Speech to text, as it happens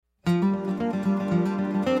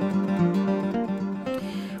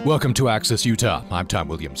Welcome to Access Utah. I'm Tom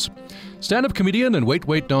Williams. Stand-up comedian and Wait,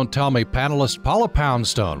 Wait, Don't Tell Me panelist Paula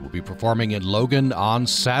Poundstone will be performing in Logan on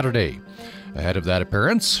Saturday. Ahead of that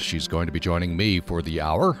appearance, she's going to be joining me for the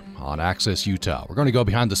hour on Access Utah. We're going to go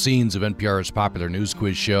behind the scenes of NPR's popular news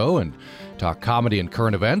quiz show and talk comedy and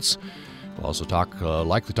current events. We'll also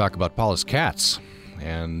likely talk about Paula's cats.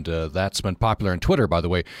 And that's been popular on Twitter, by the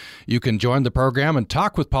way. You can join the program and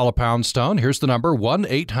talk with Paula Poundstone. Here's the number,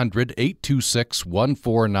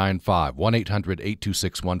 1-800-826-1495,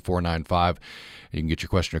 1-800-826-1495. You can get your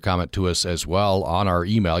question or comment to us as well on our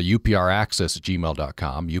email,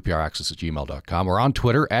 upraccess@gmail.com, upraccess@gmail.com, or on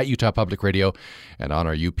Twitter at Utah Public Radio and on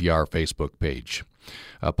our UPR Facebook page.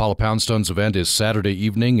 Paula Poundstone's event is Saturday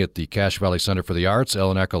evening at the Cache Valley Center for the Arts,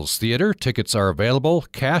 Ellen Eccles Theater. Tickets are available.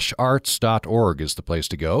 CacheArts.org is the place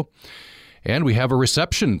to go. And we have a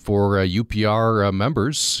reception for UPR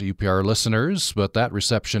members, UPR listeners, but that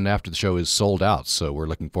reception after the show is sold out, so we're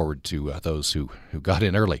looking forward to those who got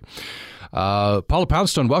in early. Paula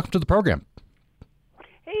Poundstone, welcome to the program.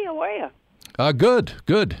 Hey, how are you?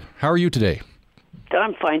 Good. How are you today?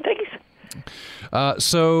 I'm fine, thanks.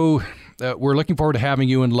 So we're looking forward to having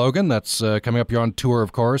you in Logan. That's coming up. You're on tour,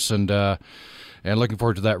 of course, and looking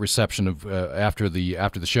forward to that reception of after the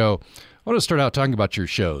show. I want to start out talking about your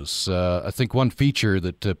shows. I think one feature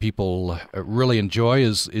that people really enjoy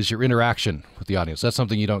is your interaction with the audience. That's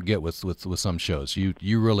something you don't get with some shows.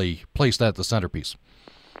 You really place that at the centerpiece.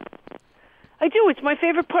 I do. It's my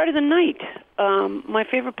favorite part of the night. My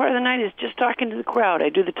favorite part of the night is just talking to the crowd. I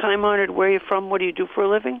do the time-honored, where are you from, what do you do for a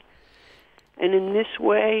living? And in this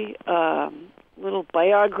way, little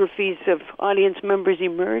biographies of audience members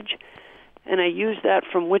emerge, and I use that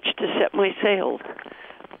from which to set my sails.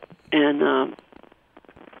 And I'm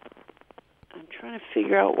trying to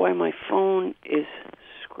figure out why my phone is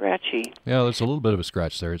scratchy. Yeah, there's a little bit of a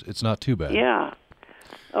scratch there. It's not too bad. Yeah.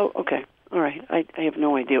 Oh, okay. All right. I have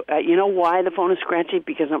no idea. You know why the phone is scratchy?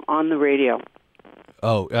 Because I'm on the radio.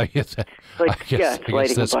 Oh, yes. I guess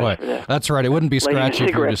that's why. That's right. It wouldn't be scratchy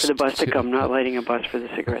if you were just... Lighting a cigarette for the bus to come, not lighting a bus for the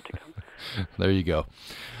cigarette to come. There you go.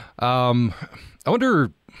 I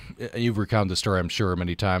wonder, you've recounted the story, I'm sure,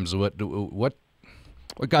 many times. What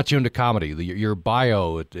got you into comedy? Your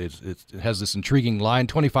bio, it has this intriguing line.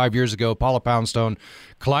 25 years ago, Paula Poundstone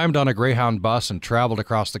climbed on a Greyhound bus and traveled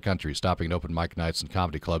across the country, stopping at open mic nights and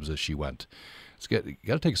comedy clubs as she went. You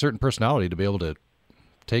got to take a certain personality to be able to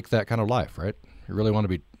take that kind of life, right? You really want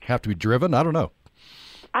to have to be driven? I don't know.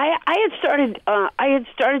 I had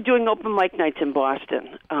started doing open mic nights in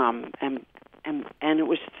Boston, and it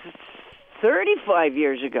was 35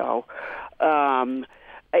 years ago.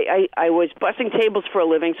 I was bussing tables for a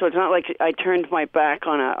living, so it's not like I turned my back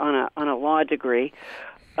on a law degree.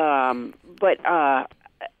 But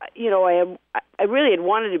you know, I really had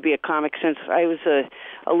wanted to be a comic since I was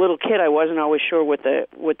a little kid. I wasn't always sure what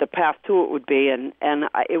the path to it would be, and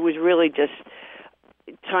it was really just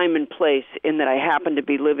time and place in that I happened to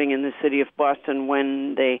be living in the city of Boston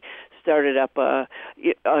when they started up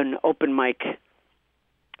an open mic,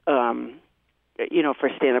 for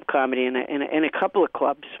stand-up comedy in a couple of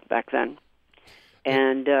clubs back then.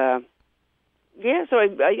 And so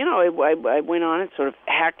I went on and sort of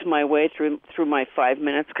hacked my way through my 5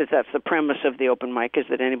 minutes, because that's the premise of the open mic, is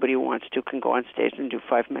that anybody who wants to can go on stage and do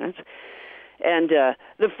 5 minutes. And the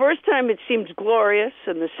first time it seemed glorious,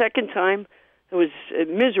 and the second time it was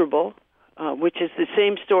miserable, which is the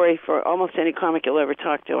same story for almost any comic you'll ever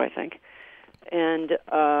talk to, I think. And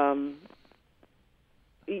I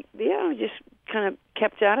just kind of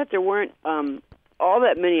kept at it. There weren't all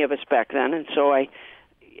that many of us back then, and so I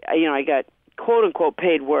got quote unquote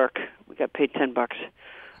paid work. We got paid $10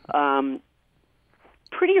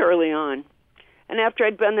 pretty early on. And after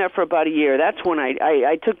I'd been there for about a year, that's when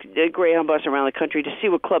I took the Greyhound bus around the country to see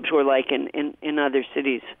what clubs were like in other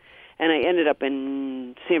cities. And I ended up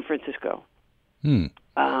in San Francisco,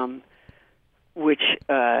 which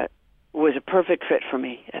was a perfect fit for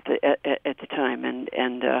me at the time,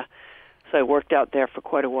 and so I worked out there for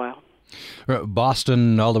quite a while.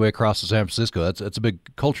 Boston, all the way across to San Francisco. That's a big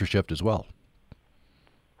culture shift as well.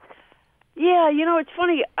 Yeah, it's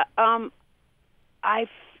funny. I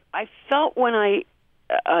felt when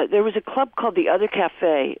there was a club called the Other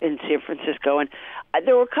Cafe in San Francisco, and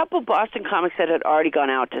there were a couple of Boston comics that had already gone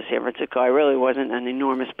out to San Francisco. I really wasn't an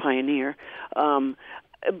enormous pioneer.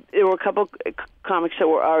 There were a couple of comics that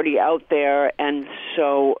were already out there, and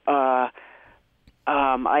so I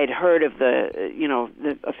had heard of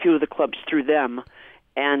a few of the clubs through them,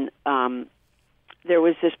 and there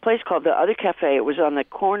was this place called the Other Cafe. It was on the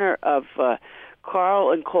corner of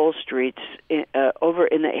Carl and Cole Streets over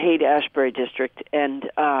in the Haight-Ashbury district, and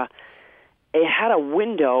it had a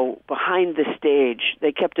window behind the stage.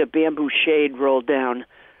 They kept a bamboo shade rolled down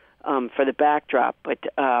for the backdrop, but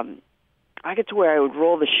I got to where I would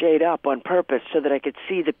roll the shade up on purpose so that I could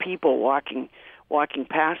see the people walking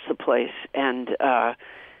past the place, and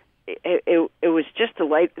it was just a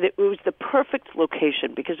light. It was the perfect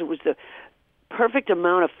location because it was the perfect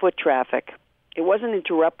amount of foot traffic. It wasn't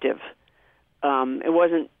interruptive.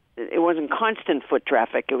 It wasn't constant foot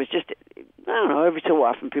traffic. It was just, I don't know, every so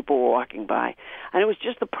often people were walking by, and it was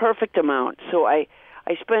just the perfect amount. So I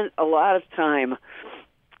spent a lot of time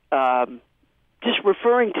just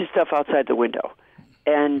referring to stuff outside the window,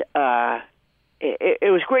 and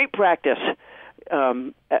it was great practice.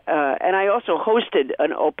 And I also hosted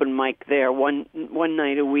an open mic there one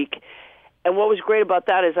night a week. And what was great about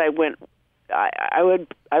that is I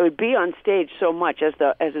would be on stage so much as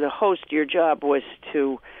the host. Your job was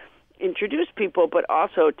to introduce people, but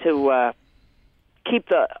also to keep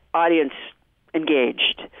the audience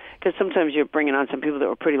engaged, because sometimes you're bringing on some people that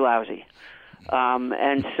were pretty lousy,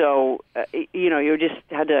 and so you just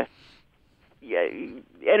had to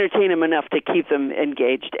entertain them enough to keep them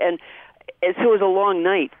engaged. And so it was a long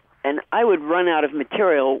night, and I would run out of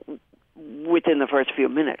material within the first few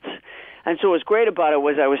minutes. And so what was great about it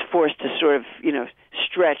was I was forced to sort of,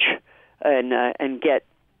 stretch and get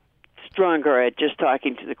stronger at just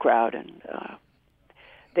talking to the crowd. And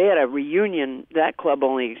they had a reunion. That club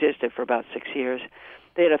only existed for about 6 years.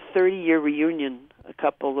 They had a 30-year reunion a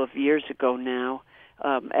couple of years ago now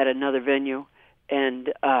at another venue.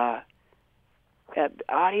 And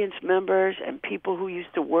audience members and people who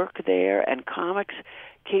used to work there and comics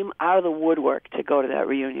came out of the woodwork to go to that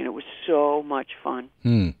reunion. It was so much fun.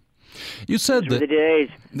 You said those were the days.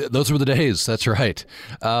 Those were the days. That's right.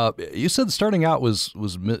 You said starting out was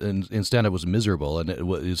in stand-up was miserable, and it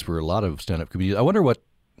was for a lot of stand-up comedians. I wonder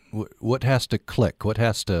what has to click. What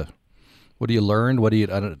do you learn?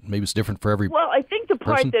 Maybe it's different for every. Well, I think the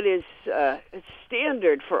part person? that is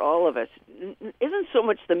standard for all of us isn't so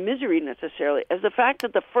much the misery necessarily as the fact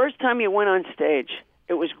that the first time you went on stage,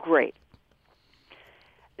 it was great.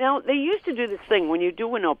 Now, they used to do this thing when you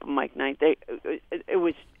do an open mic night. It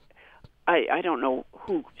was, I don't know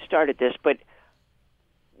who started this, but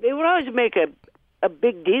they would always make a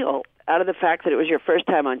big deal out of the fact that it was your first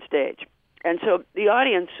time on stage. And so the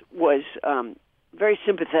audience was very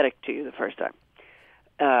sympathetic to you the first time.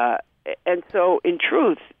 And so, in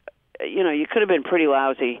truth, you could have been pretty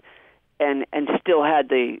lousy and still had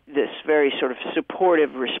this very sort of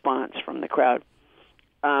supportive response from the crowd.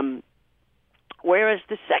 Whereas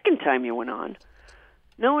the second time you went on,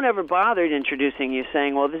 no one ever bothered introducing you,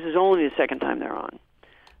 saying, well, this is only the second time they're on.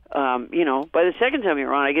 By the second time you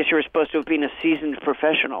were on, I guess you were supposed to have been a seasoned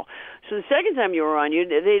professional. So the second time you were on,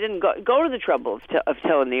 they didn't go to the trouble of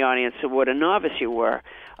telling the audience what a novice you were,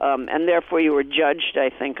 and therefore you were judged, I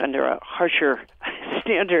think, under a harsher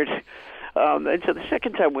standard. And so the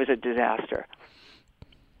second time was a disaster.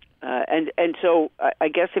 And so I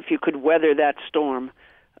guess if you could weather that storm,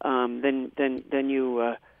 then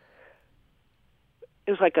you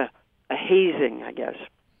it was like a hazing, I guess.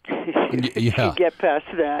 If you get past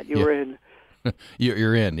that, you're in.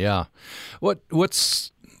 You're in, yeah.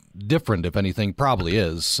 What's different, if anything, probably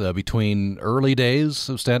is between early days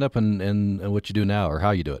of stand-up and what you do now, or how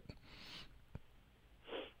you do it?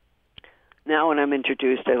 Now, when I'm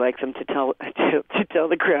introduced, I like them to tell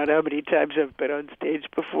the crowd how many times I've been on stage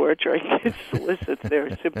before, trying to solicit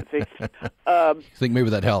their sympathy. I think maybe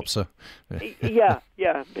that helps. Yeah.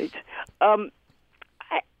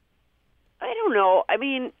 I don't know. I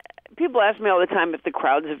mean, people ask me all the time if the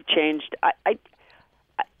crowds have changed. I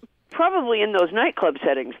probably in those nightclub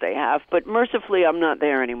settings they have, but mercifully I'm not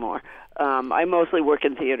there anymore. I mostly work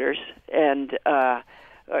in theaters and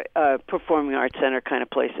performing arts center kind of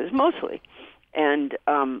places, mostly. And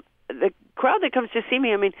the crowd that comes to see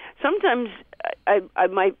me, I mean, sometimes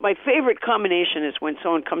my favorite combination is when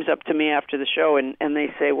someone comes up to me after the show and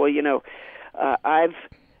they say, well, I've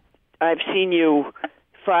seen you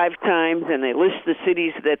 5 times, and they list the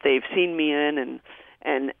cities that they've seen me in, and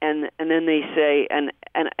then they say, and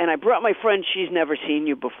I brought my friend, she's never seen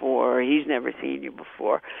you before, or he's never seen you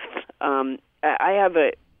before. I have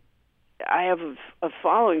a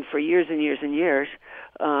following for years and years and years,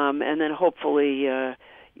 and then hopefully,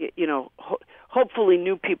 hopefully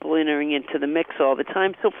new people entering into the mix all the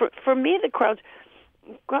time. So for me, the crowds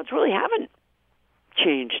really haven't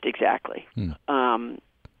changed exactly.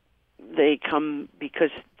 They come because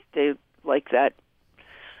they like that.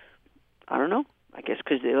 I don't know. I guess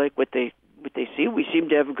because they like what they see. We seem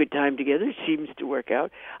to have a good time together. It seems to work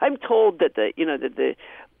out. I'm told that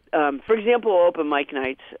for example, open mic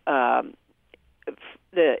nights.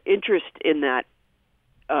 the interest in that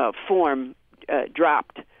form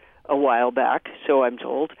dropped a while back, so I'm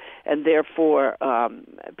told, and therefore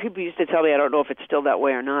people used to tell me, I don't know if it's still that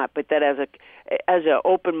way or not, but that as a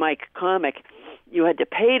open mic comic, you had to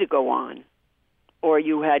pay to go on, or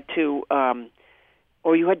you had to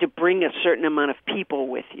bring a certain amount of people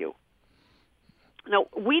with you. Now,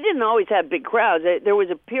 we didn't always have big crowds. There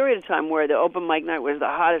was a period of time where the open mic night was the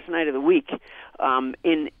hottest night of the week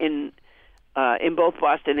in both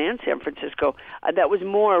Boston and San Francisco. That was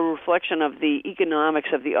more a reflection of the economics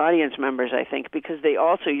of the audience members, I think, because they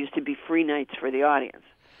also used to be free nights for the audience.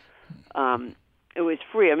 It was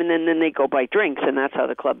free. I mean, then they go buy drinks, and that's how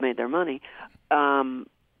the club made their money.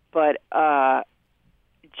 But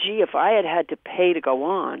if I had to pay to go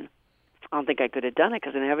on, I don't think I could have done it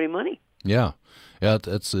because I didn't have any money. Yeah,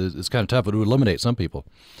 it's kind of tough. It would eliminate some people.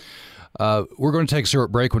 We're going to take a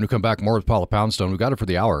short break. When we come back, more with Paula Poundstone. We've got her for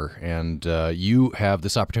the hour, and you have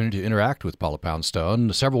this opportunity to interact with Paula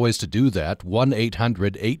Poundstone. Several ways to do that.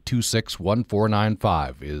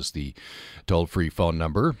 1-800-826-1495 is the toll-free phone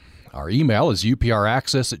number. Our email is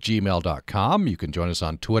upraccess@gmail.com. You can join us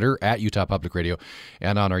on Twitter at Utah Public Radio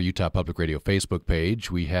and on our Utah Public Radio Facebook page.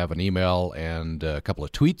 We have an email and a couple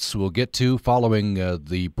of tweets we'll get to following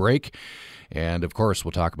the break. And, of course,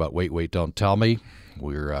 we'll talk about Wait, Wait, Don't Tell Me.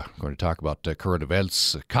 We're going to talk about current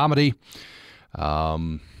events, comedy,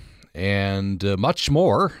 and much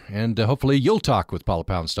more. And hopefully you'll talk with Paula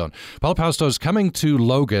Poundstone. Paula Poundstone is coming to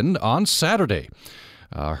Logan on Saturday.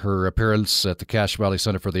 Her appearance at the Cache Valley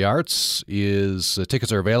Center for the Arts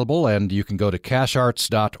tickets are available, and you can go to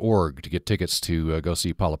cachearts.org to get tickets to go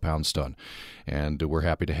see Paula Poundstone. And we're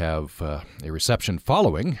happy to have a reception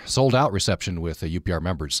sold-out reception with UPR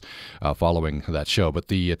members following that show. But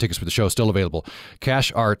the tickets for the show are still available.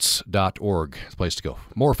 cachearts.org is the place to go.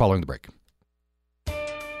 More following the break.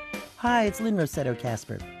 Hi, it's Lynn Rossetto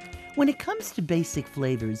Casper. When it comes to basic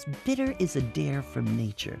flavors, bitter is a dare from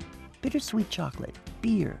nature. Bittersweet chocolate,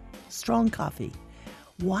 beer, strong coffee.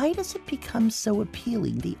 Why does it become so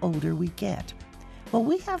appealing the older we get? Well,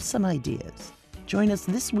 we have some ideas. Join us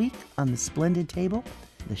this week on The Splendid Table,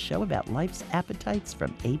 the show about life's appetites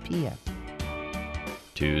from APM.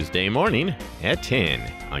 Tuesday morning at 10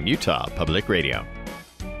 on Utah Public Radio.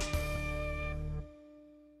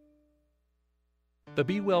 The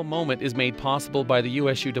Be Well Moment is made possible by the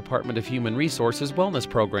USU Department of Human Resources Wellness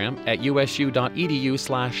Program at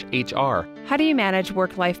usu.edu/HR. How do you manage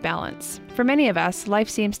work-life balance? For many of us, life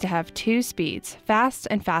seems to have two speeds, fast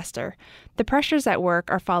and faster. The pressures at work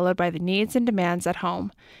are followed by the needs and demands at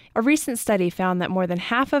home. A recent study found that more than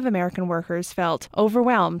half of American workers felt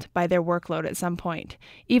overwhelmed by their workload at some point.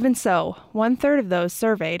 Even so, 1/3 of those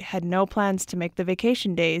surveyed had no plans to make the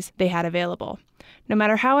vacation days they had available. No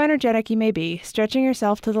matter how energetic you may be, stretching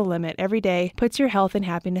yourself to the limit every day puts your health and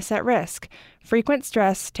happiness at risk. Frequent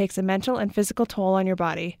stress takes a mental and physical toll on your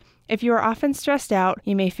body. If you are often stressed out,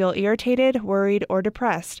 you may feel irritated, worried, or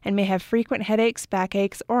depressed, and may have frequent headaches,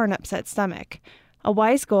 backaches, or an upset stomach. A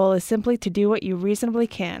wise goal is simply to do what you reasonably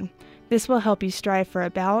can. This will help you strive for a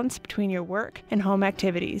balance between your work and home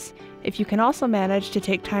activities. If you can also manage to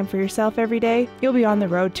take time for yourself every day, you'll be on the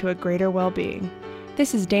road to a greater well-being.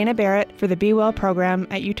 This is Dana Barrett for the Be Well program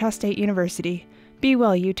at Utah State University. Be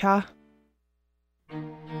well, Utah.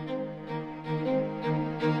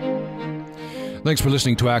 Thanks for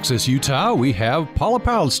listening to Access Utah. We have Paula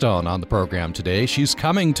Poundstone on the program today. She's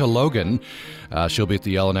coming to Logan. She'll be at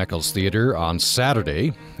the Ellen Eccles Theater on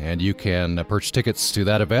Saturday, and you can purchase tickets to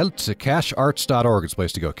that event. cachearts.org is the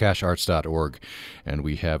place to go, cachearts.org. And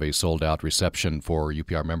we have a sold-out reception for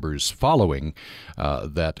UPR members following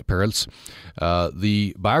that appearance.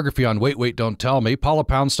 The biography on Wait, Wait, Don't Tell Me. Paula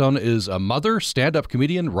Poundstone is a mother, stand-up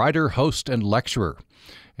comedian, writer, host, and lecturer.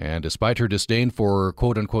 And despite her disdain for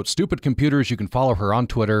quote-unquote stupid computers, you can follow her on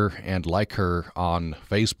Twitter and like her on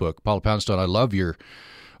Facebook. Paula Poundstone, I love one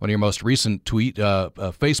of your most recent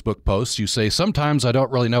Facebook posts. You say, "Sometimes I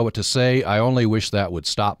don't really know what to say. I only wish that would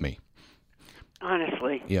stop me."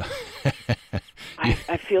 Honestly. Yeah.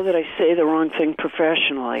 I feel that I say the wrong thing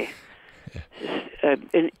professionally.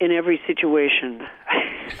 In every situation,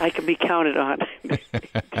 I can be counted on to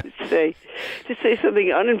say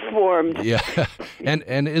something uninformed. Yeah,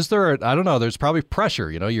 and is there? I don't know. There's probably pressure.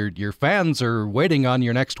 You know, your fans are waiting on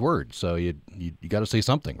your next word, so you got to say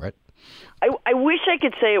something, right? I wish I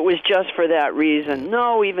could say it was just for that reason.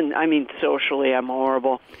 No, socially, I'm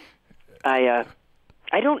horrible. I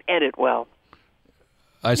don't edit well.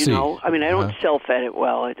 I see. I don't self-edit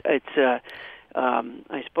well.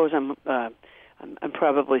 I suppose I'm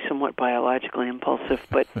probably somewhat biologically impulsive,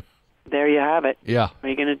 but there you have it. Yeah. What are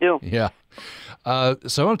you going to do? Yeah.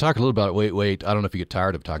 So I want to talk a little about weight. I don't know if you get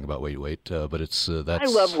tired of talking about weight, but it's that's. I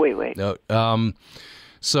love weight. No.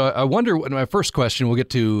 So I wonder. My first question. We'll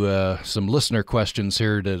get to some listener questions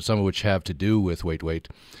here, some of which have to do with weight.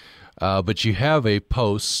 But you have a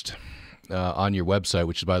post on your website,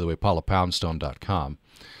 which is, by the way, paulapoundstone.com.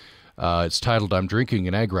 It's titled, "I'm drinking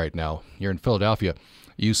an egg right now." You're in Philadelphia.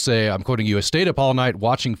 You say, I'm quoting you, "I stayed up all night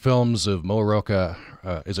watching films of Mo Rocca,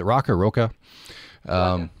 is it Roca?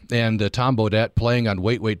 And Tom Bodette playing on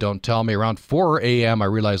Wait, Don't Tell Me. Around 4 a.m., I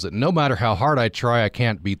realized that no matter how hard I try, I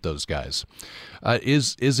can't beat those guys."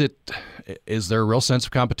 Is there a real sense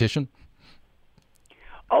of competition?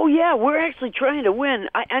 Oh, yeah, we're actually trying to win.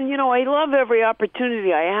 I love every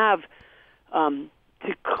opportunity I have to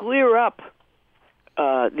clear up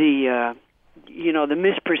the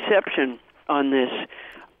misperception on this.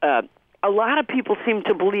 A lot of people seem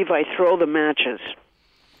to believe I throw the matches.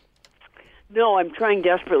 No, I'm trying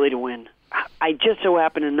desperately to win. I just so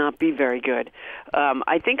happen to not be very good.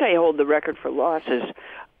 I think I hold the record for losses.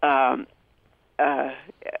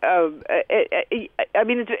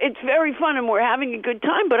 It's very fun and we're having a good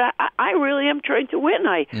time, but I really am trying to win.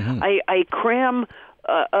 I cram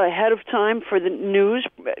ahead of time for the news,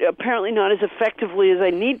 apparently not as effectively as I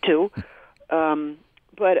need to.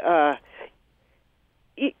 What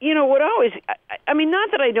always,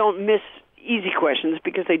 not that I don't miss easy questions,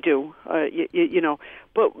 because I do,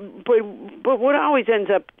 but what always ends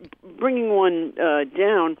up bringing one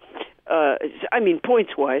down,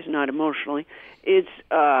 points-wise, not emotionally, is,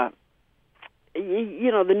 the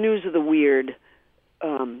news of the weird.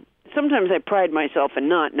 Sometimes I pride myself in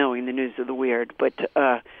not knowing the news of the weird, but,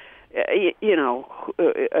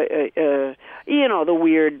 the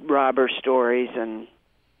weird robber stories and,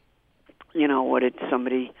 what did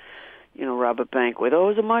somebody, rob a bank with? Oh,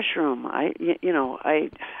 it was a mushroom. I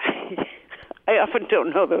often don't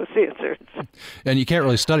know those answers. And you can't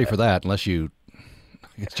really study for that unless you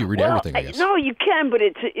read everything, I guess. No, you can, but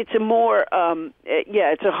it's a more,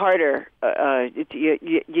 it's a harder,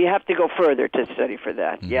 you have to go further to study for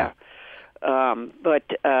that, yeah.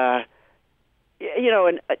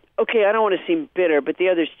 Okay, I don't want to seem bitter, but the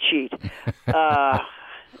others cheat.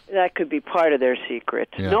 That could be part of their secret.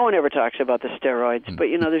 Yeah. No one ever talks about the steroids, but,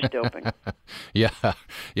 there's doping. Yeah.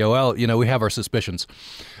 Well, we have our suspicions.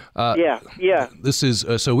 Yeah. This is,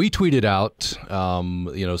 so we tweeted out, some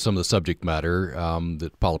of the subject matter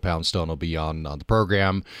that Paula Poundstone will be on the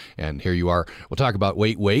program, and here you are. We'll talk about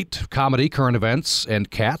weight, comedy, current events,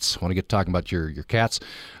 and cats. I want to get talking about your cats.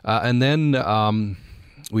 And then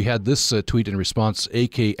we had this tweet in response,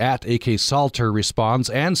 AK Salter responds,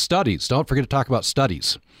 and studies. Don't forget to talk about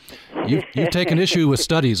studies. You've taken issue with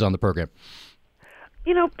studies on the program.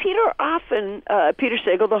 Peter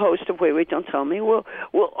Sagal, the host of Wait, Don't Tell Me, will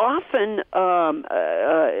often, part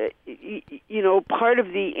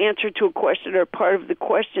of the answer to a question or part of the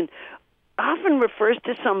question often refers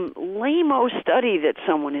to some lame-o study that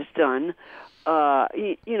someone has done,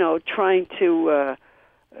 trying to...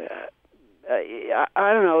 I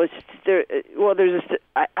don't know.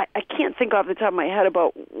 I can't think off the top of my head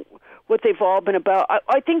about what they've all been about.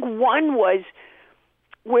 I think one was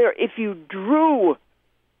where if you drew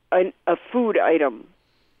a food item,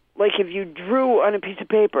 like if you drew on a piece of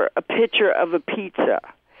paper a picture of a pizza,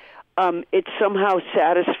 it somehow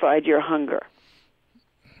satisfied your hunger.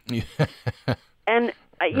 And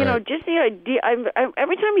right. Just the idea.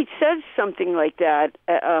 Every time he says something like that,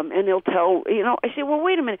 and he'll tell, I say, well,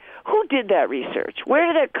 wait a minute, who did that research? Where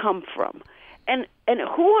did that come from? And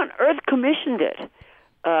who on earth commissioned it?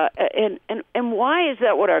 And why is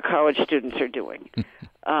that what our college students are doing?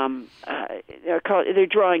 They're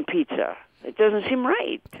drawing pizza. It doesn't seem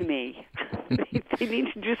right to me. They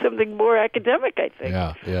need to do something more academic, I think.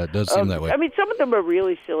 Yeah, it does seem that way. Some of them are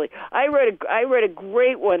really silly. I read a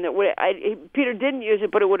great one that Peter didn't use it,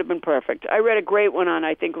 but it would have been perfect. I read a great one on,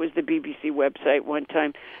 I think it was the BBC website one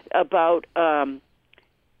time, about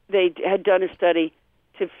they had done a study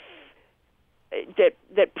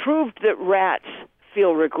that proved that rats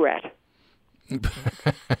feel regret.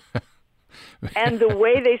 And the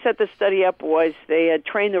way they set the study up was they had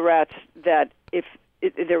trained the rats that if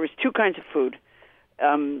there was two kinds of food,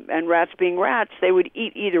 and rats being rats, they would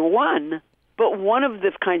eat either one, but one of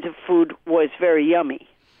the kinds of food was very yummy.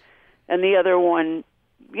 And the other one,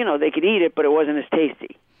 they could eat it, but it wasn't as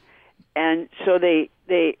tasty. And so the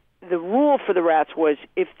rule for the rats was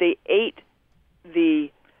if they ate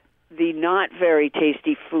the not very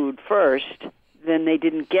tasty food first, then they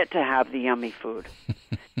didn't get to have the yummy food.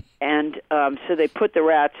 And so they put the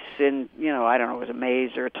rats in, I don't know, it was a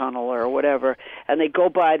maze or a tunnel or whatever, and they go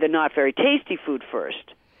by the not very tasty food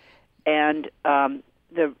first. and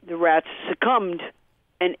the rats succumbed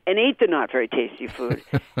and ate the not very tasty food.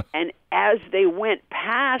 And as they went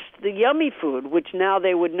past the yummy food, which now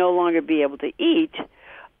they would no longer be able to eat,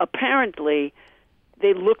 apparently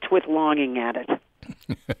they looked with longing at it.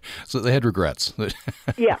 So they had regrets.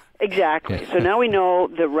 Yeah, exactly. So now we know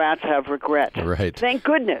the rats have regrets. Right. Thank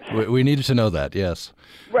goodness. We needed to know that, yes.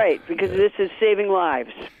 Right, because this is saving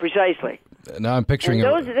lives, precisely. Now I'm picturing and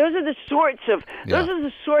those are the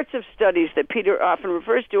sorts of studies that Peter often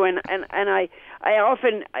refers to, and I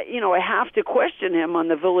often I have to question him on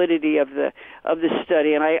the validity of the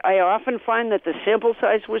study, and I often find that the sample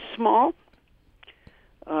size was small,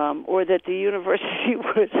 or that the university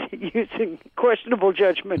was using questionable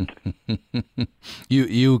judgment.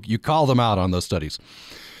 You call them out on those studies.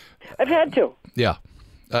 I've had to. Yeah.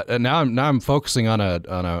 Now I'm focusing on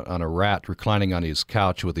a rat reclining on his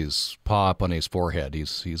couch with his paw up on his forehead.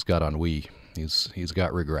 He's got ennui. He's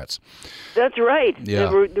got regrets. That's right. Yeah.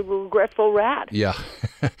 The regretful rat. Yeah.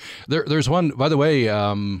 There's one, by the way.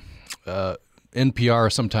 NPR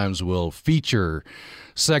sometimes will feature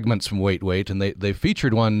segments from Wait, and they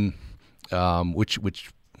featured one which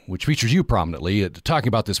features you prominently, talking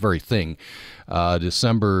about this very thing,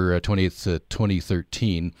 December 20th,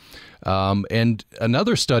 2013. And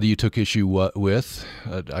another study you took issue with,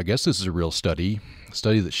 I guess this is a real study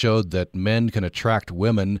that showed that men can attract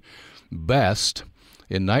women best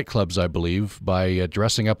in nightclubs, I believe, by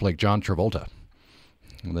dressing up like John Travolta,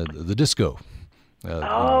 the disco.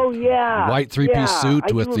 Yeah, white three-piece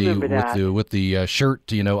suit with the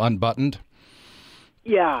shirt, unbuttoned.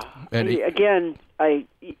 Yeah, and again, I'm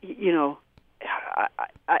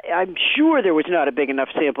sure there was not a big enough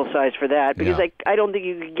sample size for that, because I don't think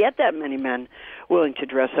you could get that many men willing to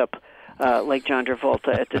dress up like John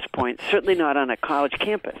Travolta at this point. Certainly not on a college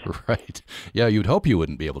campus. Right. Yeah, you'd hope you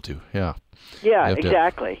wouldn't be able to. Yeah. Yeah,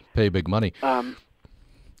 exactly. Pay big money. By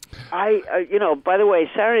the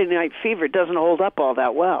way, Saturday Night Fever doesn't hold up all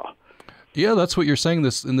that well. Yeah, that's what you're saying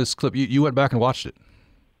in this clip. You went back and watched it.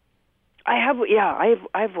 I have. Yeah,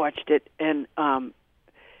 I've watched it, and I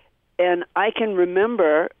can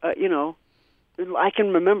remember. I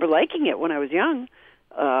can remember liking it when I was young.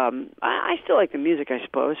 I still like the music, I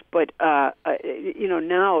suppose, but now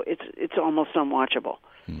it's almost unwatchable.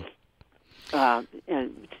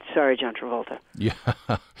 And sorry, John Travolta.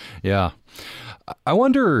 Yeah. I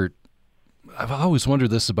wonder. I've always wondered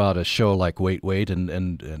this about a show like Wait, and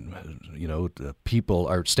people,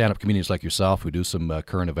 our stand-up comedians like yourself who do some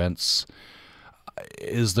current events.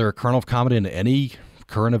 Is there a kernel of comedy in any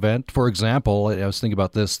current event? For example, I was thinking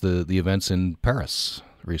about this, the events in Paris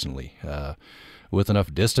recently. With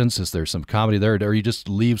enough distance, is there some comedy there, or you just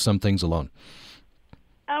leave some things alone?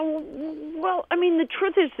 Well, I mean, the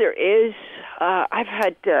truth is there is. I've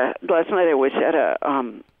had last night. I was at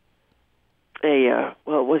it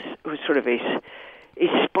was sort of a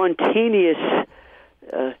spontaneous.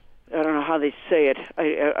 I don't know how they say it. I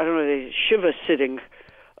don't know. The Shiva sitting,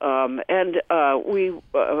 and we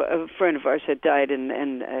a friend of ours had died, we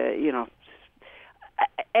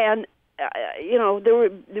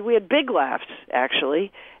had big laughs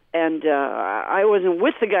actually, and I wasn't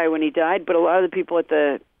with the guy when he died, but a lot of the people at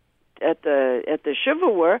the Shiva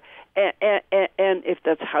were, and if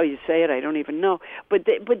that's how you say it, I don't even know, but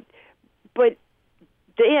they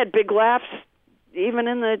had big laughs even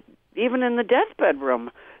in the deathbed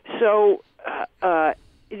room. So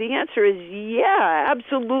the answer is yeah,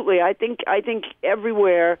 absolutely. I think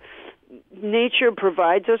everywhere nature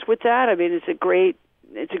provides us with that. I mean, it's a great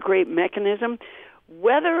mechanism.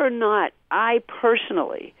 Whether or not I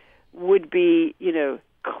personally would be,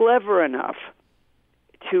 clever enough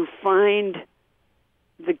to find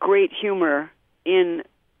the great humor in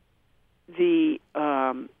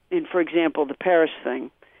for example, the Paris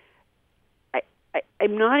thing,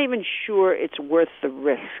 I'm not even sure it's worth the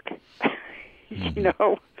risk.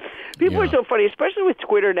 People are so funny, especially with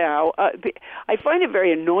Twitter now. I find it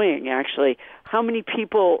very annoying, actually, how many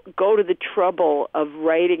people go to the trouble of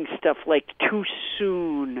writing stuff like "too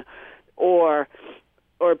soon," or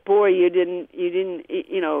 "boy, you didn't."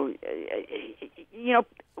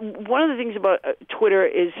 One of the things about Twitter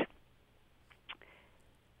is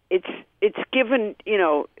it's given,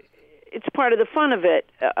 it's part of the fun of it.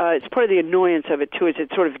 It's part of the annoyance of it too. Is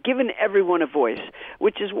it's sort of given everyone a voice,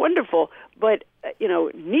 which is wonderful. But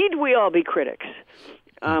need we all be critics?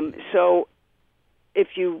 So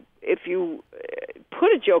if you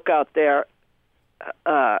put a joke out there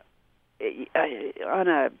on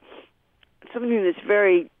something that's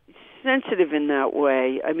very sensitive in that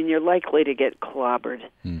way, I mean, you're likely to get clobbered.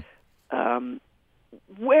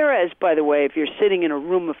 Whereas, by the way, if you're sitting in a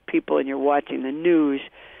room of people and you're watching the news,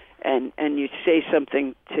 and you say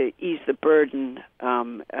something to ease the burden,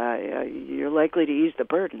 you're likely to ease the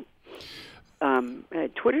burden.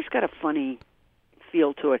 Twitter's got a funny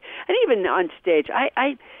feel to it, and even on stage,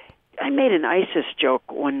 I made an ISIS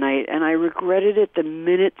joke one night, and I regretted it the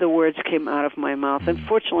minute the words came out of my mouth.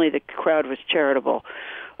 Unfortunately, the crowd was charitable,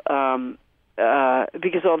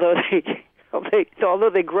 because although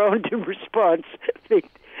they groaned in response, they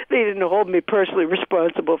didn't hold me personally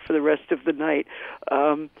responsible for the rest of the night.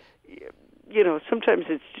 Sometimes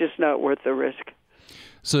it's just not worth the risk.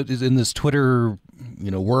 So in this Twitter,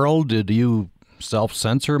 world, do you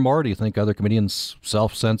self-censor more? Do you think other comedians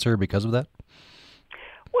self-censor because of that?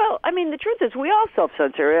 Well, I mean, the truth is we all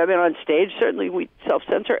self-censor. I mean, on stage, certainly we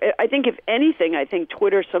self-censor. I think if anything,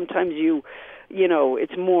 Twitter sometimes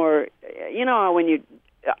it's more, how when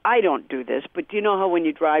I don't do this, but do you know how when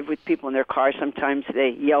you drive with people in their car, sometimes they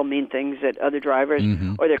yell mean things at other drivers,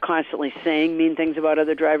 or they're constantly saying mean things about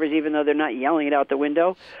other drivers, even though they're not yelling it out the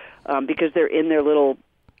window, because they're in their little,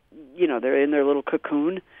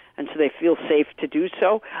 cocoon, and so they feel safe to do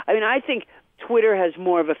so. I mean, I think Twitter has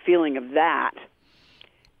more of a feeling of that.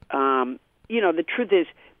 The truth is,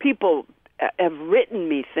 people have written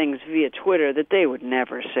me things via Twitter that they would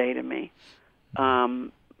never say to me. I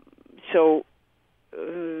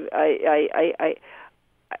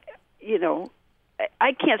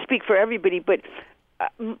can't speak for everybody, but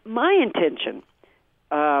my intention,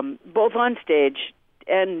 both on stage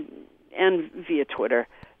and via Twitter,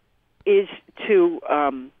 is to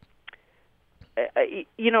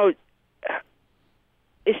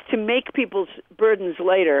make people's burdens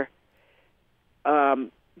lighter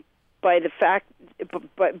by the fact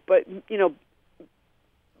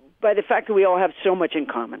that we all have so much in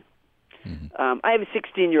common. I have a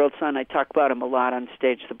 16-year-old son. I talk about him a lot on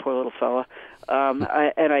stage, the poor little fella.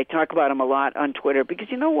 And I talk about him a lot on Twitter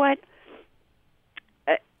because you know what?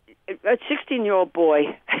 A 16-year-old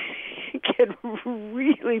boy can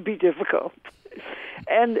really be difficult.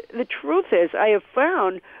 And the truth is, I have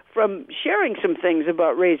found from sharing some things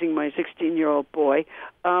about raising my 16-year-old boy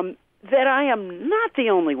that I am not the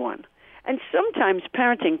only one. And sometimes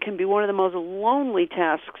parenting can be one of the most lonely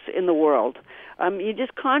tasks in the world. You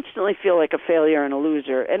just constantly feel like a failure and a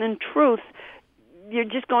loser. And in truth, you're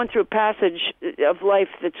just going through a passage of life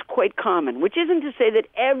that's quite common, which isn't to say that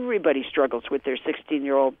everybody struggles with their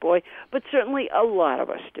 16-year-old boy, but certainly a lot of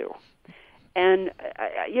us do. And,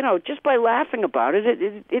 just by laughing about it,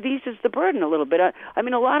 it eases the burden a little bit. I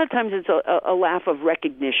mean, a lot of times it's a laugh of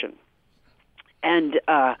recognition. And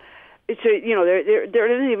there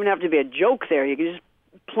doesn't even have to be a joke there. You can just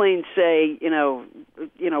plain say,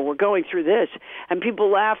 we're going through this. And people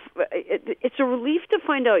laugh. It's a relief to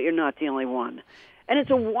find out you're not the only one. And it's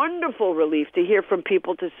a wonderful relief to hear from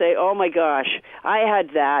people to say, oh, my gosh, I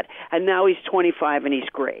had that, and now he's 25 and he's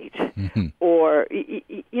great. Or,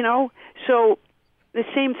 so the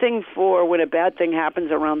same thing for when a bad thing happens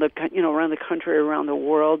around the country, around the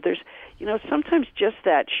world. There's, sometimes just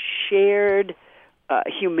that shared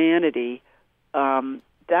humanity. I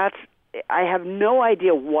have no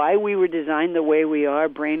idea why we were designed the way we are,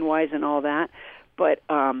 brain-wise and all that, but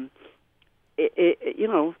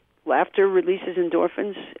laughter releases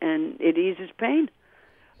endorphins and it eases pain.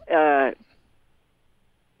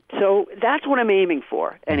 So that's what I'm aiming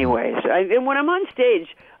for, anyways. And when I'm on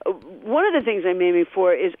stage, one of the things I'm aiming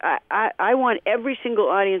for is I want every single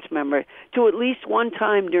audience member to at least one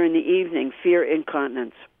time during the evening fear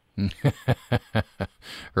incontinence.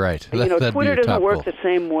 Right. Twitter doesn't work the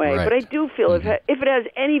same way, right. But I do feel if it has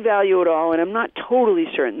any value at all, and I'm not totally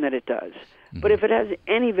certain that it does, but if it has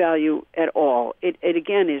any value at all, it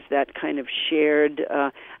again is that kind of shared,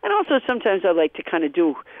 and also sometimes I like to kind of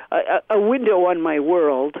do a window on my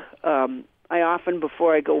world. I often,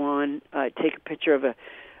 before I go on, take a picture of a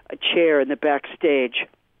chair in the backstage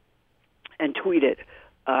and tweet it.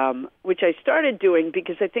 Which I started doing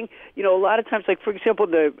because I think, a lot of times, like, for example,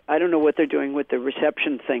 I don't know what they're doing with the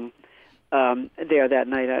reception thing there that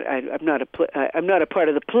night. I'm not a part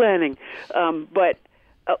of the planning, but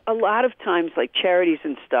a lot of times, like, charities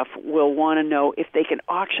and stuff will want to know if they can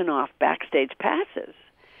auction off backstage passes.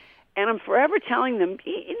 And I'm forever telling them,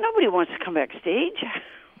 nobody wants to come backstage.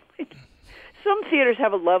 Some theaters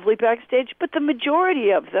have a lovely backstage, but the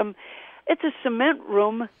majority of them, it's a cement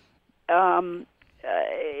room.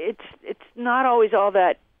 It's not always all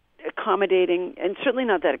that accommodating and certainly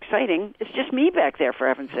not that exciting. It's just me back there, for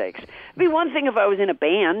heaven's sakes. It'd be one thing if I was in a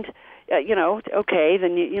band, okay,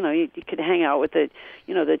 then you could hang out with the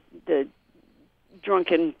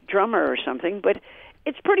drunken drummer or something, but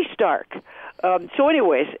it's pretty stark. So,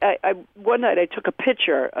 anyways, one night I took a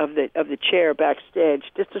picture of the chair backstage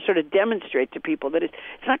just to sort of demonstrate to people that it's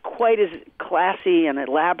not quite as classy and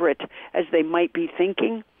elaborate as they might be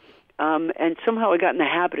thinking. And somehow I got in the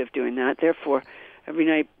habit of doing that. Therefore, every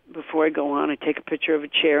night before I go on, I take a picture of a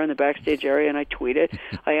chair in the backstage area and I tweet it.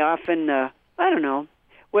 I often, I don't know,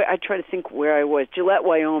 I try to think where I was. Gillette,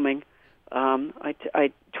 Wyoming.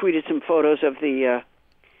 I tweeted some photos of the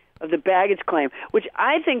baggage claim, which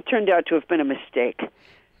I think turned out to have been a mistake.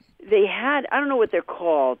 They had, I don't know what they're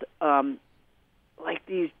called, like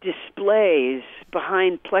these displays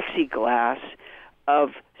behind plexiglass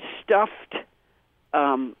of stuffed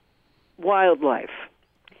wildlife.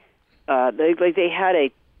 They had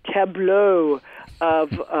a tableau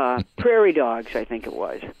of prairie dogs, I think it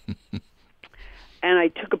was. And I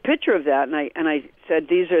took a picture of that, and I said,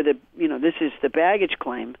 "These are this is the baggage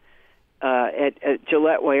claim at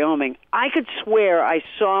Gillette, Wyoming." I could swear I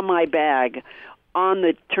saw my bag on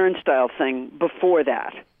the turnstile thing before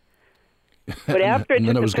that. But after I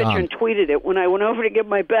took the picture and tweeted it, when I went over to get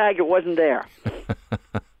my bag, it wasn't there.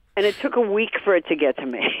 And it took a week for it to get to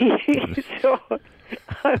me. So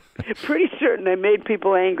I'm pretty certain I made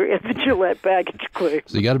people angry at the Gillette baggage claim.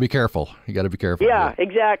 So you got to be careful. Yeah,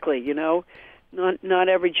 exactly. Not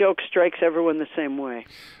every joke strikes everyone the same way.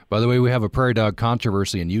 By the way, we have a prairie dog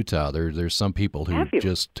controversy in Utah. There's some people who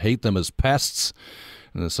just hate them as pests.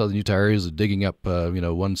 In the southern Utah areas, digging up,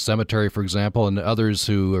 one cemetery, for example, and others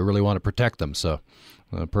who really want to protect them. So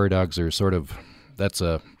prairie dogs are sort of that's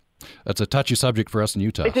a touchy subject for us in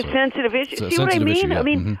Utah. It's a sensitive issue. See what I mean? Issue, yeah. I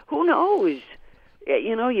mean, who knows?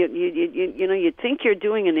 You think you're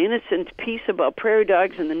doing an innocent piece about prairie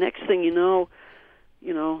dogs, and the next thing you know,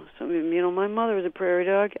 my mother was a prairie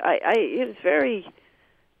dog. It's very,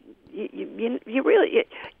 you really,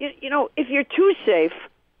 if you're too safe,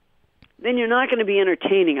 then you're not going to be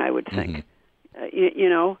entertaining, I would think. I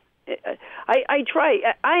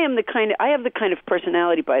try. I have the kind of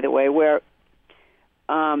personality, by the way, where,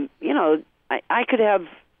 I could have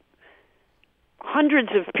hundreds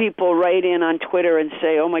of people write in on Twitter and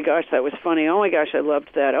say, "Oh my gosh, that was funny. Oh my gosh, I loved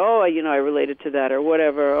that. Oh, I related to that," or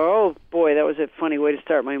whatever. "Oh boy, that was a funny way to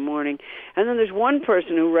start my morning." And then there's one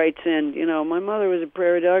person who writes in, "My mother was a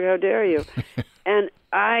prairie dog. How dare you?" And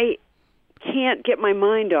I can't get my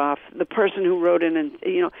mind off the person who wrote in. And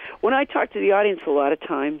when I talk to the audience, a lot of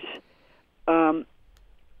times, I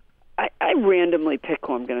randomly pick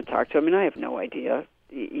who I'm going to talk to. I mean, I have no idea.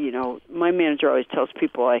 My manager always tells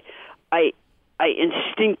people I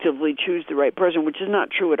instinctively choose the right person, which is not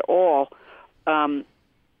true at all.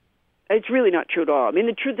 It's really not true at all. I mean,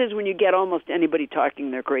 the truth is when you get almost anybody talking,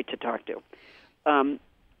 they're great to talk to.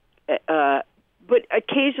 But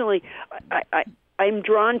occasionally I'm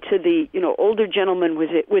drawn to the older gentleman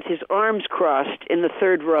with his arms crossed in the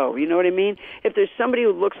third row. You know what I mean? If there's somebody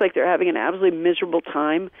who looks like they're having an absolutely miserable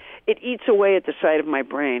time, it eats away at the side of my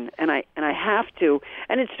brain, and I have to.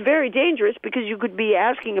 And it's very dangerous because you could be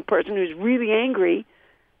asking a person who's really angry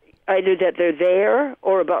either that they're there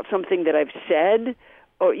or about something that I've said,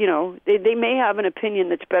 or they may have an opinion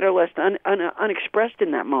that's better left unexpressed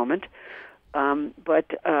in that moment. But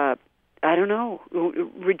I don't know.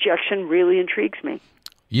 Rejection really intrigues me.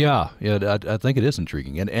 Yeah, I think it is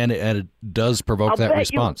intriguing, and it does provoke that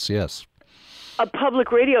response. Yes, a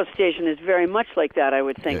public radio station is very much like that, I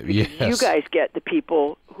would think, because you guys get the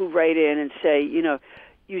people who write in and say, you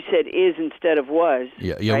said is instead of was.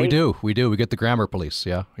 Yeah, right? We do. We get the grammar police.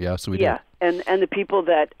 Yeah, so we do. Yeah, and the people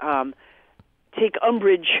that take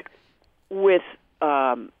umbrage with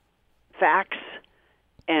facts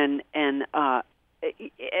and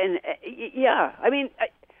I mean,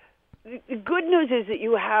 the good news is that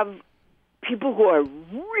you have people who are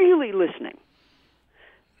really listening,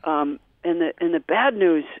 and the bad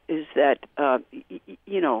news is that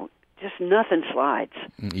just nothing slides.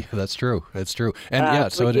 Yeah, that's true. That's true.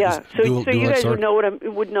 And so it is. So you guys would know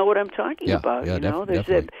what I'm talking about. Yeah,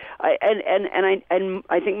 definitely. And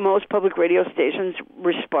I think most public radio stations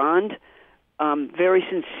respond very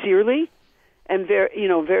sincerely. And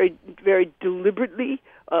very, very deliberately,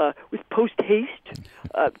 with post haste,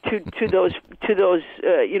 to those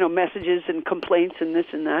messages and complaints and this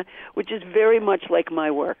and that, which is very much like my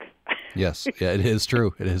work. Yes, yeah, it is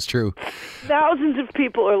true. It is true. Thousands of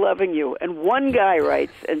people are loving you, and one guy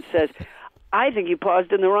writes and says, "I think you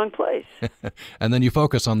paused in the wrong place." And then you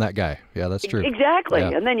focus on that guy. Yeah, that's true. Exactly.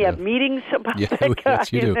 Yeah, and then you have meetings about that guy,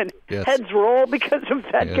 yes, you do. and yes. heads roll because of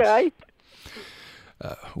that guy.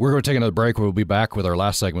 We're going to take another break. We'll be back with our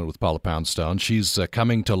last segment with Paula Poundstone. She's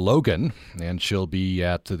coming to Logan, and she'll be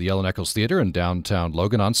at the Ellen Eccles Theater in downtown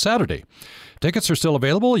Logan on Saturday. Tickets are still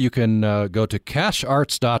available. You can go to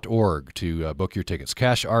casharts.org to book your tickets.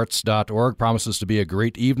 Casharts.org promises to be a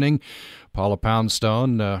great evening. Paula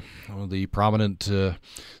Poundstone, one of the prominent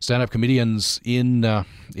stand-up comedians in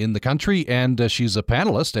the country, and she's a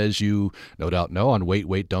panelist, as you no doubt know, on Wait,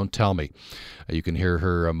 Wait, Don't Tell Me. You can hear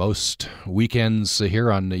her most weekends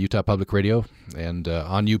here on Utah Public Radio and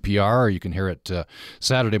on UPR. You can hear it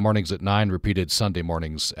Saturday mornings at 9, repeated Sunday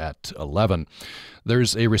mornings at 11.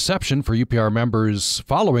 There's a reception for UPR members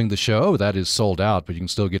following the show. That is sold out, but you can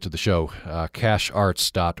still get to the show.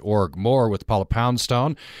 Casharts.org. More with Paula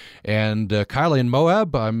Poundstone. And Kylie in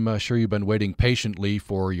Moab, I'm sure you've been waiting patiently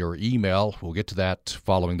for your email. We'll get to that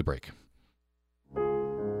following the break.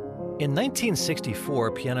 In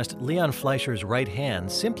 1964, pianist Leon Fleischer's right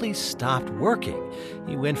hand simply stopped working.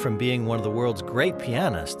 He went from being one of the world's great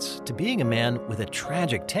pianists to being a man with a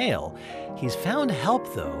tragic tale. He's found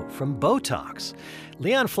help, though, from Botox.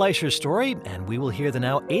 Leon Fleischer's story, and we will hear the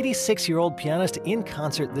now 86-year-old pianist in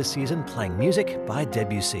concert this season playing music by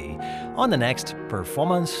Debussy on the next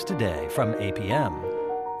Performance Today from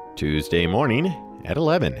APM. Tuesday morning at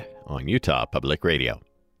 11 on Utah Public Radio.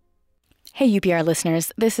 Hey UPR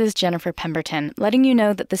listeners, this is Jennifer Pemberton, letting you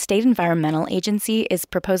know that the State Environmental Agency is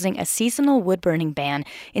proposing a seasonal wood-burning ban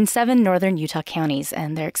in 7 northern Utah counties,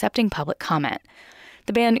 and they're accepting public comment.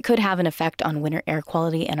 The ban could have an effect on winter air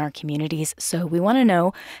quality in our communities, so we want to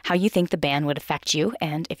know how you think the ban would affect you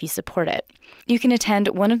and if you support it. You can attend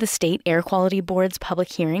one of the State Air Quality Board's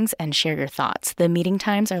public hearings and share your thoughts. The meeting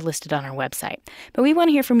times are listed on our website. But we want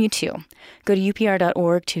to hear from you too. Go to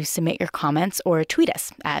upr.org to submit your comments or tweet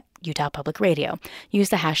us at Utah Public Radio. Use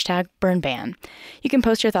the hashtag #BurnBan. You can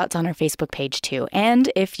post your thoughts on our Facebook page too.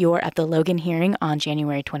 And if you're at the Logan hearing on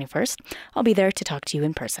January 21st, I'll be there to talk to you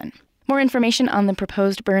in person. More information on the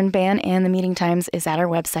proposed burn ban and the meeting times is at our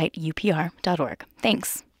website, upr.org.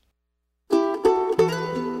 Thanks.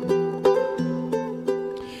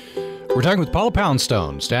 We're talking with Paula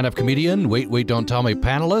Poundstone, stand-up comedian, Wait, Wait, Don't Tell Me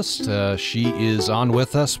panelist. She is on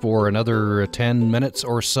with us for another 10 minutes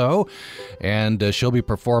or so, and she'll be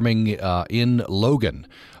performing in Logan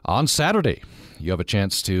on Saturday. You have a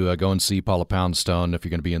chance to go and see Paula Poundstone if you're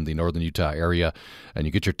going to be in the northern Utah area. And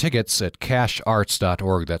you get your tickets at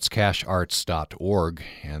casharts.org. That's casharts.org.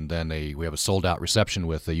 And then we have a sold-out reception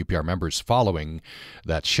with the UPR members following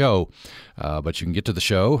that show. But you can get to the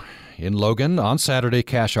show in Logan on Saturday,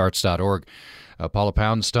 casharts.org. Paula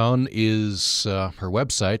Poundstone is, her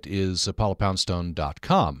website is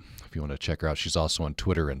paulapoundstone.com. If you want to check her out, she's also on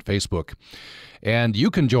Twitter and Facebook. And you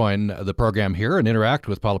can join the program here and interact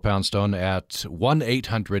with Paula Poundstone at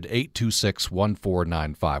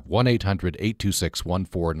 1-800-826-1495,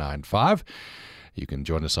 1-800-826-1495. You can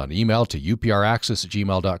join us on email to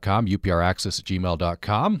upraccess@gmail.com,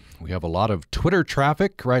 upraccess@gmail.com. We have a lot of Twitter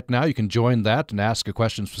traffic right now. You can join that and ask a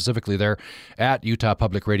question specifically there at Utah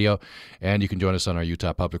Public Radio, and you can join us on our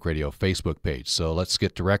Utah Public Radio Facebook page. So let's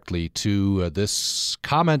get directly to this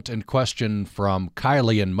comment and question from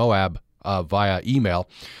Kylie in Moab via email.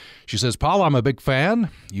 She says, Paula, I'm a big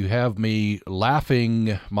fan. You have me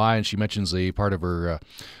laughing and she mentions the part of her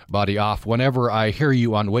body off whenever I hear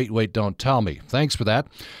you on Wait, Wait, Don't Tell Me. Thanks for that.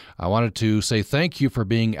 I wanted to say thank you for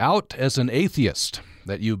being out as an atheist.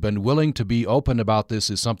 That you've been willing to be open about this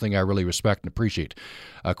is something I really respect and appreciate.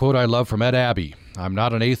 A quote I love from Ed Abbey, I'm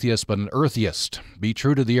not an atheist, but an eartheist. Be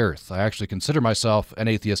true to the earth. I actually consider myself an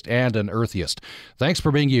atheist and an eartheist. Thanks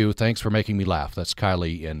for being you. Thanks for making me laugh. That's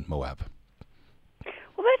Kylie in Moab.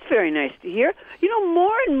 Well, that's very nice to hear. You know,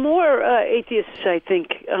 more and more atheists, I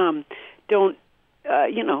think, don't,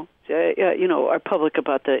 are public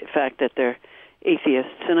about the fact that they're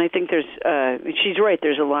atheists, and I think there's. She's right.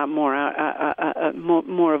 There's a lot more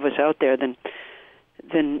more of us out there than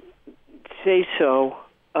say so.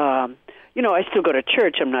 I still go to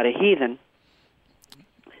church. I'm not a heathen.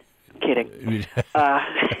 Kidding.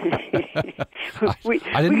 We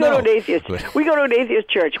go to an atheist. We go to an atheist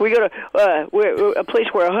church. We go to a place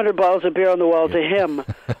where 100 bottles of beer on the wall to him,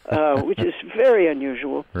 which is very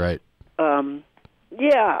unusual. Right.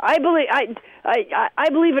 Yeah, I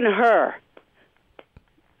believe in her.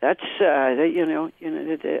 That's I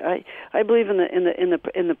believe in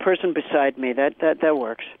the person beside me. That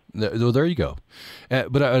works. Well, there you go.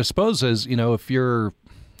 But I suppose as if you're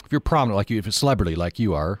prominent like you, if you're a celebrity like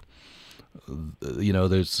you are,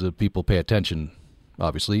 there's people pay attention.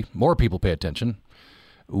 Obviously, more people pay attention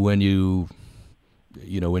when you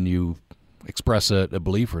express a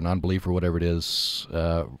belief or non-belief or whatever it is.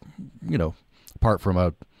 Apart from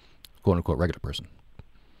a quote unquote regular person.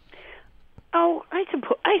 Oh, I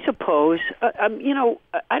suppose. I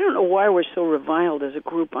don't know why we're so reviled as a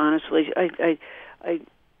group. Honestly, I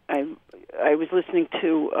was listening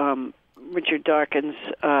to Richard Dawkins'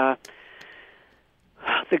 The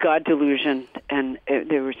God Delusion, and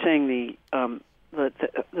they were saying what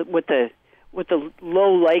the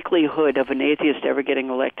low likelihood of an atheist ever getting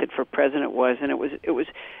elected for president was, and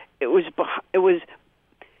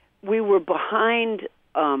we were behind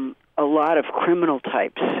a lot of criminal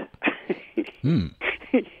types.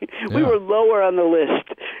 We were lower on the list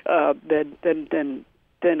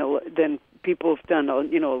than people have done, a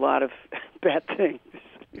lot of bad things.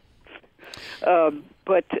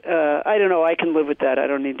 But I don't know. I can live with that. I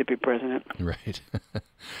don't need to be president. Right.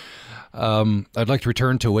 I'd like to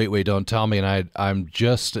return to Wait, Don't Tell Me, and I'm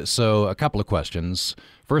just, so a couple of questions.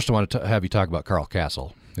 First, I want to have you talk about Carl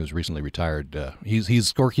Castle, who's recently retired. He's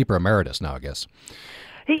scorekeeper emeritus now, I guess.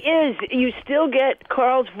 He is. You still get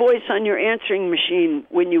Carl's voice on your answering machine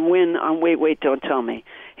when you win on Wait, Don't Tell Me.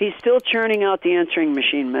 He's still churning out the answering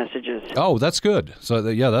machine messages. Oh, that's good. So,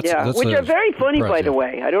 that's which are very funny, by the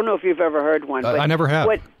way. I don't know if you've ever heard one. But I never have.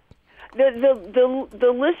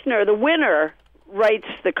 The listener, the winner, writes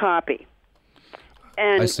the copy.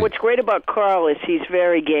 And what's great about Carl is he's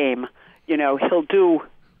very game. He'll do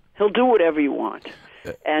whatever you want.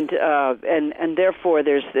 And therefore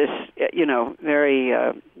there's this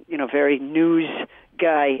very news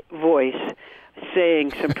guy voice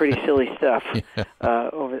saying some pretty silly stuff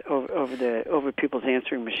over people's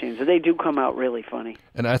answering machines. So they do come out really funny.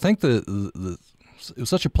 And I think it was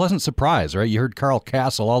such a pleasant surprise, right? You heard Carl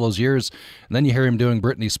Castle all those years, and then you hear him doing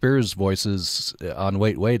Britney Spears voices on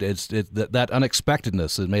Wait. That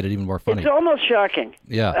unexpectedness has made it even more funny. It's almost shocking.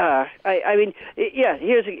 Yeah.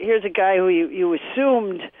 Here's a guy who you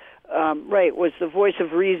assumed, was the voice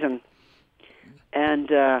of reason, and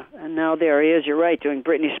now there he is. You're right, doing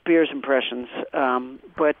Britney Spears impressions,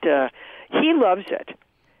 but he loves it.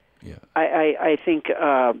 Yeah. I think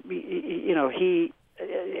he.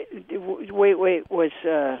 Wait was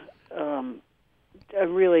a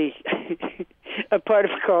really a part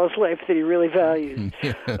of Carl's life that he really values,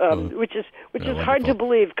 which is hard to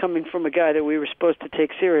believe coming from a guy that we were supposed to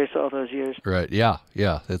take serious all those years. Right? Yeah.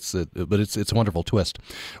 It's a wonderful twist.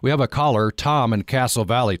 We have a caller, Tom in Castle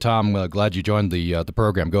Valley. Tom, glad you joined the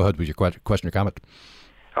program. Go ahead with your question or comment.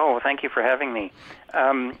 Oh, thank you for having me.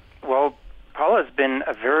 Well, Paula's been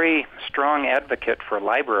a very strong advocate for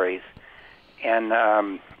libraries. And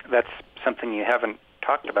that's something you haven't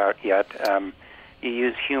talked about yet. You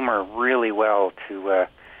use humor really well to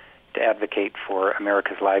advocate for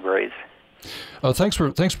America's libraries. Oh, thanks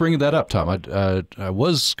for bringing that up, Tom. I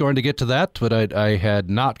was going to get to that, but I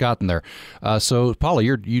had not gotten there. So, Paula,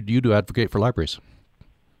 you do advocate for libraries.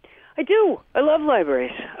 I do. I love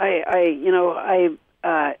libraries.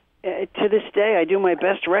 To this day, I do my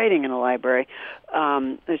best writing in a library.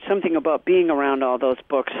 There's something about being around all those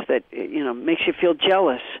books that makes you feel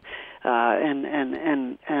jealous, and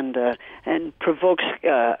provokes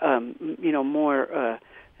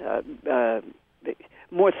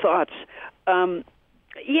more thoughts.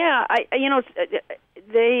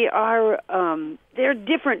 They're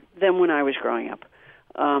different than when I was growing up.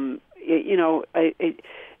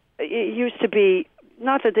 It used to be,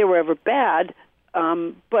 not that they were ever bad.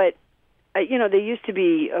 But they used to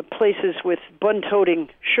be places with bun-toting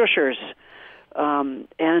shushers, and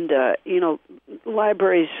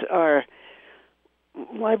libraries are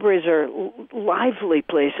lively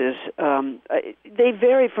places. They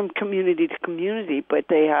vary from community to community, but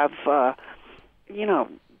they have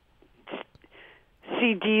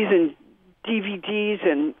CDs and DVDs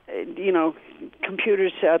and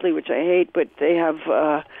computers, sadly, which I hate. But they have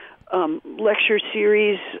lecture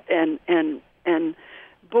series and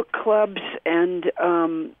book clubs and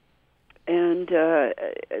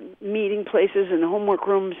meeting places and homework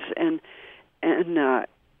rooms and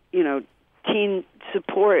teen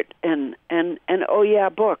support and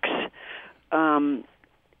books, and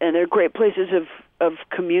they're great places of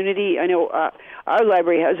community. I know our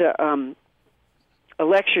library has a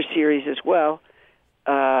lecture series as well,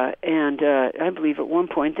 and I believe at one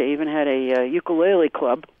point they even had a ukulele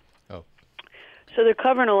club. So they're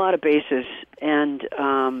covering a lot of bases, and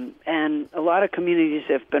a lot of communities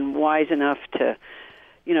have been wise enough to,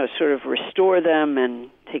 sort of restore them and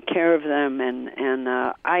take care of them. And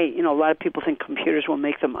a lot of people think computers will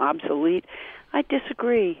make them obsolete. I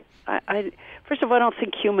disagree. First of all, I don't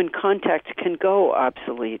think human contact can go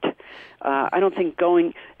obsolete. I don't think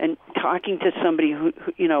going and talking to somebody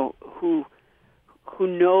who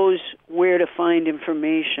knows where to find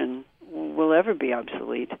information will ever be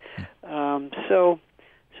obsolete. So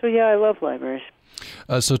yeah, I love libraries.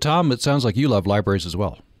 So, Tom, it sounds like you love libraries as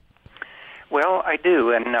well. Well, I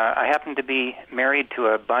do, and I happen to be married to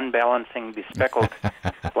a bun-balancing, bespectacled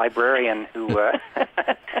librarian who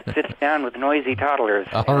sits down with noisy toddlers.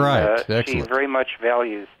 All right, excellent. She very much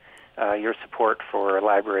values your support for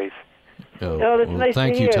libraries. That's nice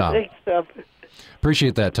thank to you, hear. Tom. Thanks, Tom.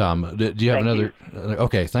 Appreciate that, Tom. Do you have another?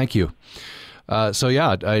 Okay, thank you.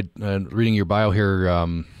 Reading your bio here,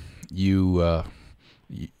 you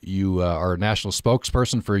are a national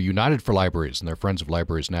spokesperson for United for Libraries and their Friends of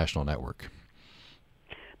Libraries National Network.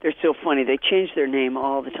 They're so funny. They change their name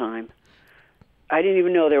all the time. I didn't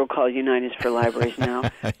even know they were called United for Libraries now.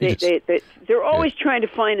 They're always trying to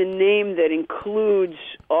find a name that includes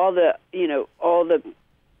all the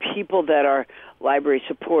people that are library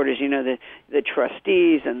supporters. The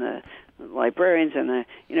trustees and the librarians and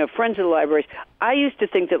the Friends of the Libraries. I used to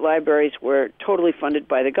think that libraries were totally funded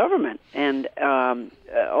by the government, and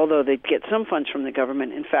although they get some funds from the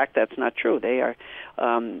government, in fact that's not true. They are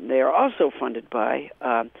also funded by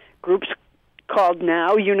groups called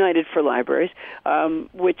now United for Libraries,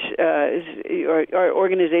 which are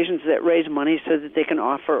organizations that raise money so that they can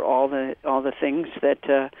offer all the things that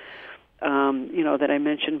that I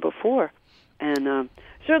mentioned before. And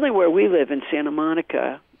certainly where we live in Santa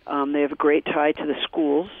Monica, they have a great tie to the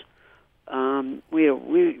schools. We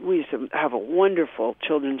used to have a wonderful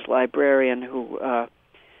children's librarian who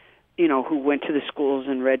went to the schools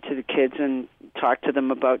and read to the kids and talked to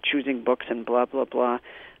them about choosing books and blah blah blah.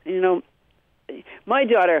 My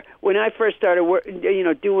daughter, when I first started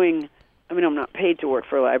doing, I'm not paid to work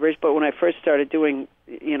for libraries, but when I first started doing,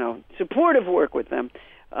 supportive work with them,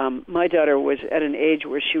 my daughter was at an age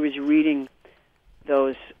where she was reading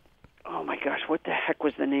those, oh my gosh, what the heck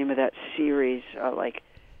was the name of that series?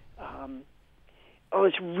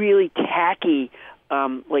 It's really tacky,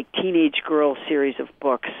 teenage girl series of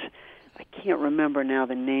books. I can't remember now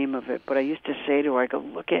the name of it, but I used to say to her, I go,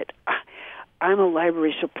 look I'm a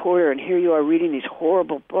library supporter, and here you are reading these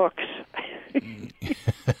horrible books.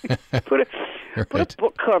 Put a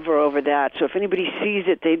book cover over that, so if anybody sees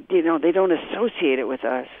it, they don't associate it with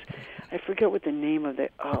us. I forget what the name of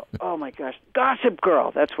it. Oh my gosh, Gossip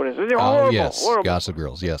Girl. That's what it is. They're horrible. Yes, horrible. Gossip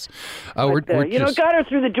Girls. Yes. Got her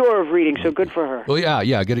through the door of reading, so good for her. Well,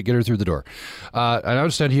 yeah, get her through the door. I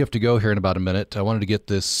understand you have to go here in about a minute. I wanted to get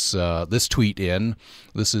this tweet in.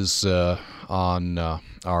 This is on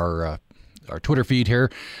our Twitter feed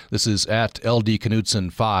here. This is at LD Knudsen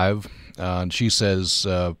 5. And she says,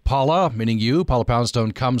 Paula, meaning you, Paula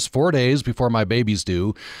Poundstone, comes 4 days before my baby's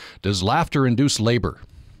due. Does laughter induce labor?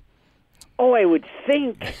 Oh, I would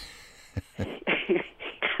think.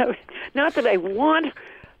 Not that I want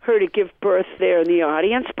her to give birth there in the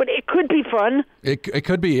audience, but it could be fun. It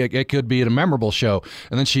could be a memorable show.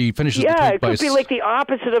 And then she finishes the tweet it could be like the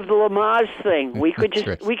opposite of the Lamaze thing. We could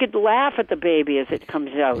we could laugh at the baby as it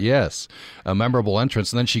comes out. Yes, a memorable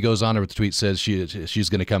entrance. And then she goes on with the tweet, says she's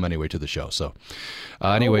going to come anyway to the show. So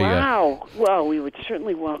anyway. Wow. Well, we would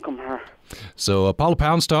certainly welcome her. So Paula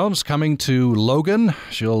Poundstone's coming to Logan.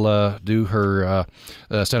 She'll do her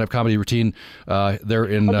stand-up comedy routine there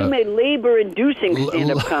in... I'll do my labor-inducing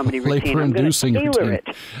stand-up comedy routine. Labor-inducing routine.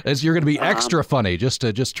 As you're going to be extra funny, just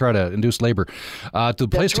try to induce labor.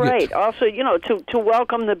 That's right. Also, to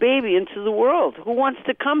welcome the baby into the world. Who wants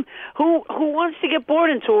to come? Who wants to get bored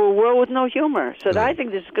into a world with no humor? So I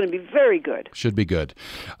think this is going to be very good. Should be good.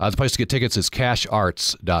 The place to get tickets is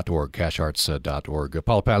casharts.org. Casharts.org.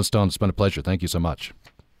 Paula Poundstone, it's been a pleasure. Thank you so much.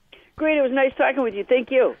 Great. It was nice talking with you.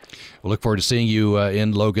 Thank you. We'll look forward to seeing you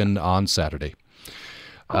in Logan on Saturday.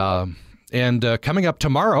 And coming up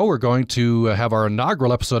tomorrow, we're going to have our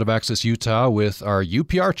inaugural episode of Access Utah with our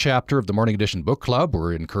UPR chapter of the Morning Edition Book Club.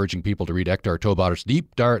 We're encouraging people to read Ektar Toebader's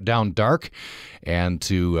Deep Down Dark and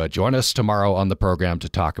to join us tomorrow on the program to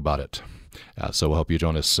talk about it. So we'll hope you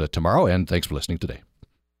join us tomorrow, and thanks for listening today.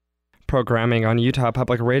 Programming on Utah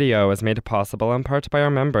Public Radio is made possible in part by our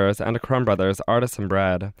members and Crumb Brothers Artisan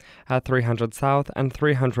Bread at 300 South and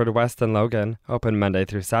 300 West in Logan, open Monday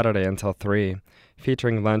through Saturday until 3.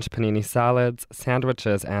 Featuring lunch panini salads,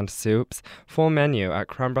 sandwiches, and soups. Full menu at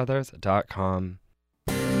crumbbrothers.com.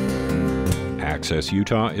 Access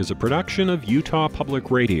Utah is a production of Utah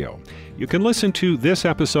Public Radio. You can listen to this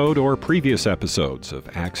episode or previous episodes of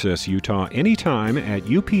Access Utah anytime at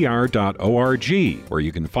upr.org, where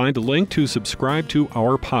you can find a link to subscribe to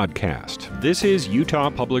our podcast. This is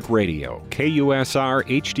Utah Public Radio, KUSR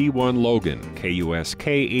HD1 Logan,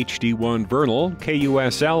 KUSK HD1 Vernal,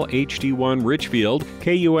 KUSL HD1 Richfield,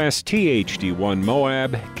 KUST HD1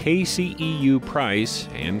 Moab, KCEU Price,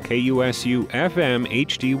 and KUSU FM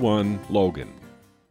HD1 Logan.